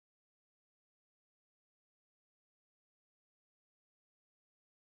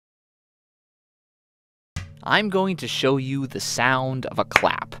I'm going to show you the sound of a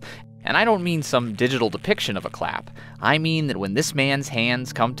clap. And I don't mean some digital depiction of a clap. I mean that when this man's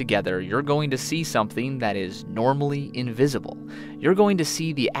hands come together, you're going to see something that is normally invisible. You're going to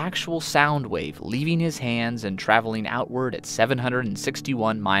see the actual sound wave leaving his hands and traveling outward at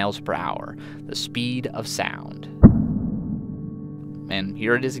 761 miles per hour, the speed of sound. And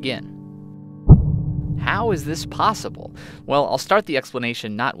here it is again. How is this possible? Well, I'll start the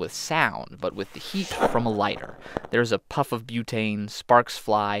explanation not with sound, but with the heat from a lighter. There's a puff of butane, sparks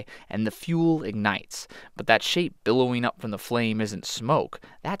fly, and the fuel ignites. But that shape billowing up from the flame isn't smoke.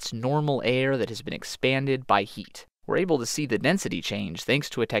 That's normal air that has been expanded by heat. We're able to see the density change thanks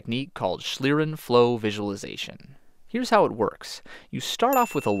to a technique called Schlieren flow visualization. Here's how it works. You start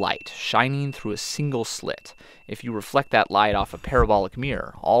off with a light shining through a single slit. If you reflect that light off a parabolic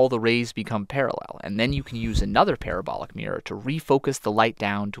mirror, all the rays become parallel, and then you can use another parabolic mirror to refocus the light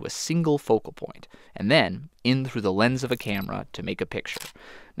down to a single focal point, and then in through the lens of a camera to make a picture.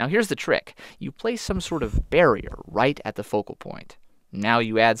 Now here's the trick. You place some sort of barrier right at the focal point. Now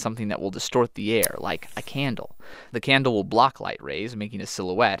you add something that will distort the air, like a candle. The candle will block light rays, making a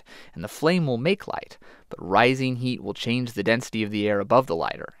silhouette, and the flame will make light. But rising heat will change the density of the air above the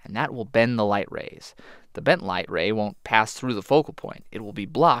lighter, and that will bend the light rays. The bent light ray won't pass through the focal point. It will be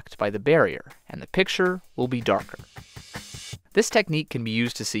blocked by the barrier, and the picture will be darker. This technique can be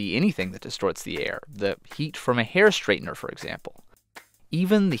used to see anything that distorts the air, the heat from a hair straightener, for example.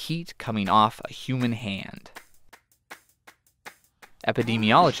 Even the heat coming off a human hand.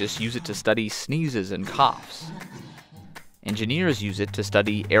 Epidemiologists use it to study sneezes and coughs. Engineers use it to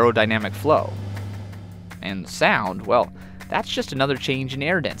study aerodynamic flow. And sound, well, that's just another change in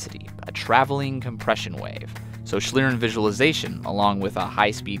air density, a traveling compression wave. So Schlieren visualization, along with a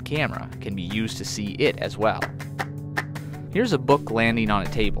high-speed camera, can be used to see it as well. Here's a book landing on a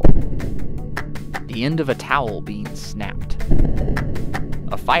table. The end of a towel being snapped.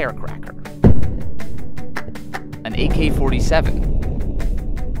 A firecracker. An AK-47.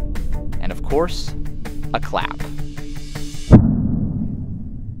 And of course, a clap.